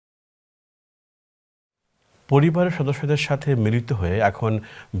পরিবারের সদস্যদের সাথে মিলিত হয়ে এখন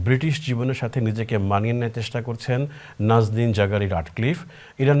ব্রিটিশ জীবনের সাথে নিজেকে মানিয়ে নেওয়ার চেষ্টা করছেন নাজনীন জাগারি রাটক্লিফ।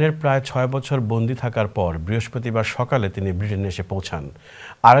 ইরানের প্রায় 6 বছর বন্দী থাকার পর বৃহস্পতিবার সকালে তিনি ব্রিটেনে এসে পৌঁছান।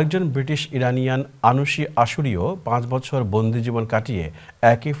 আরেকজন ব্রিটিশ ইরানিয়ান আনুশি আশুরিও 5 বছর বন্দী জীবন কাটিয়ে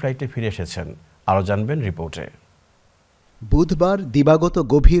একই ফ্লাইটে ফিরে এসেছেন। আরও জানবেন রিপোর্টে। বুধবার দিবাগত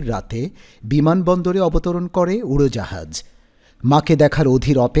গভীর রাতে বিমানবন্দরে অবতরণ করে উড়োজাহাজ। মাকে দেখার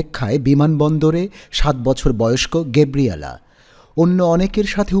অধীর অপেক্ষায় বিমানবন্দরে 7 বছর বয়স্ক গ্যাব্রিয়েলা। অন্য অনেকের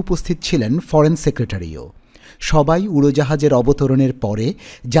সাথে উপস্থিত ছিলেন ফরেন সেক্রেটারিও। সবাই উড়োজাহাজের অবতরণের পরে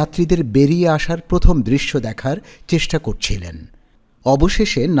যাত্রীদের বেরিয়ে আসার প্রথম দৃশ্য দেখার চেষ্টা করছিলেন।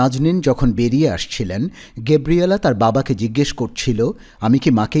 অবশেষে নাজনীন যখন বেরিয়ে আসছিলেন, গ্যাব্রিয়েলা তার বাবাকে জিজ্ঞেস করছিল, আমি কি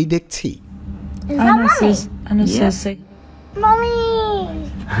মাকেই দেখছি?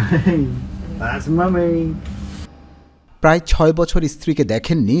 প্রায় 6 বছর স্ত্রীকে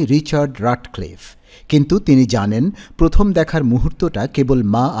দেখেননি রিচার্ড রাটক্লিফ, কিন্তু তিনি জানেন প্রথম দেখার মুহূর্তটা কেবল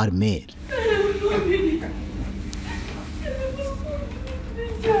মা আর মেয়ের।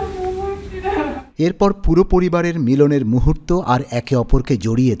 এরপর পুরো পরিবারের মিলনের মুহূর্ত আর একে অপরকে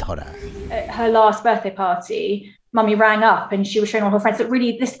জড়িয়ে ধরা। Her last birthday party, Mummy rang up and she was showing all her friends that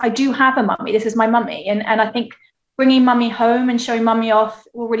really, I do have a mummy. This is my mummy, and I think bringing Mummy home and showing Mummy off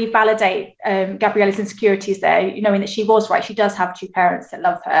will really validate Gabriella's insecurities there, knowing that she was right. She does have 2 parents that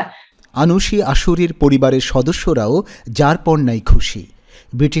love her. আনুশি আশুরির পরিবারের সদস্যরাও যার পর নাই খুশি।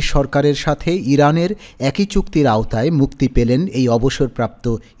 British সরকারের সাথে ইরানের একই চুক্তির আওতায় মুক্তি পেলেন এই অবসরপ্রাপ্ত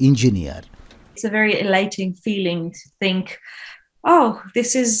engineer. It's a very elating feeling to think, oh,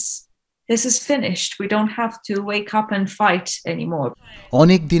 this is finished. We don't have to wake up and fight anymore.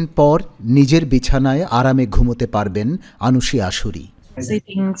 অনেক দিন পর নিজের বিছানায় আরামে ঘুমোতে পারবেন আনুশি আশুরি।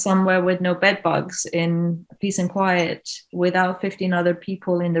 Sleeping somewhere with no bed bugs in peace and quiet without 15 other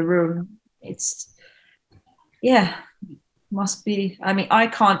people in the room. It's, must be, I mean, I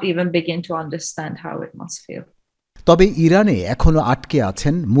can't even begin to understand how it must feel. তবে ইরানে এখনও আটকে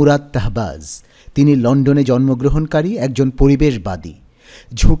আছেন মুরাদ তাহবাজ। তিনি লন্ডনে জন্মগ্রহণকারী একজন পরিবেশবাদী।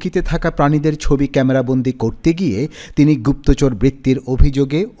 ঝুঁকিতে থাকা প্রাণীদের ছবি ক্যামেরাবন্দি করতে গিয়ে তিনি গুপ্তচর বৃত্তির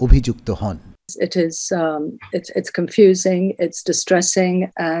অভিযোগে অভিযুক্ত হন। It's confusing, it's distressing,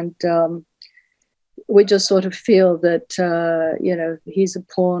 and we just sort of feel that he's a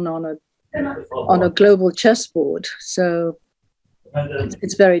pawn on a global chessboard, so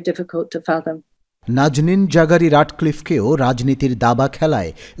it's very difficult to fathom. Naznin জাগারি রাটক্লিফকেও রাজনীতির দাবা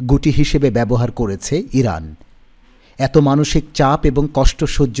খেলায় গুটি হিসেবে ব্যবহার করেছে ইরান। এত মানসিক চাপ এবং কষ্ট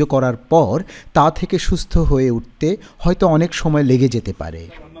সহ্য করার পর তা থেকে সুস্থ হয়ে উঠতে হয়তো অনেক সময় লেগে যেতে পারে।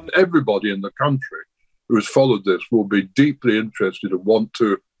 Everybody in the country who has followed this will be deeply interested and want to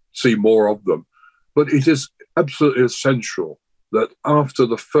see more of them. But it is absolutely essential that after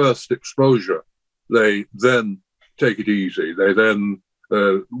the first exposure, they then take it easy. They then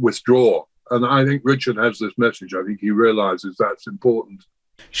withdraw. And I think Richard has this message. I think he realizes that's important.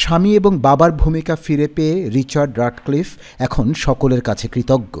 স্বামী এবং বাবার ভূমিকা ফিরে পেয়ে Richard রাটক্লিফ এখন সকলের কাছে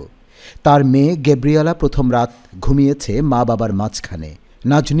কৃতজ্ঞ। তার মেয়ে গ্যাব্রিয়েলা প্রথম রাত ঘুমিয়েছে মা বাবার মাঝখানে।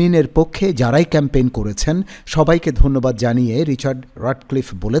 নাজনীনের পক্ষে যারাই ক্যাম্পেইন করেছেন সবাইকে ধন্যবাদ জানিয়ে রিচার্ড রাটক্লিফ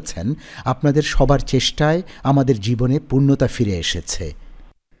বলেছেন, আপনাদের সবার চেষ্টায় আমাদের জীবনে পূর্ণতা ফিরে এসেছে।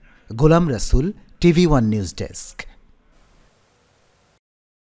 গোলাম রাসূল, TV1 নিউজ ডেস্ক।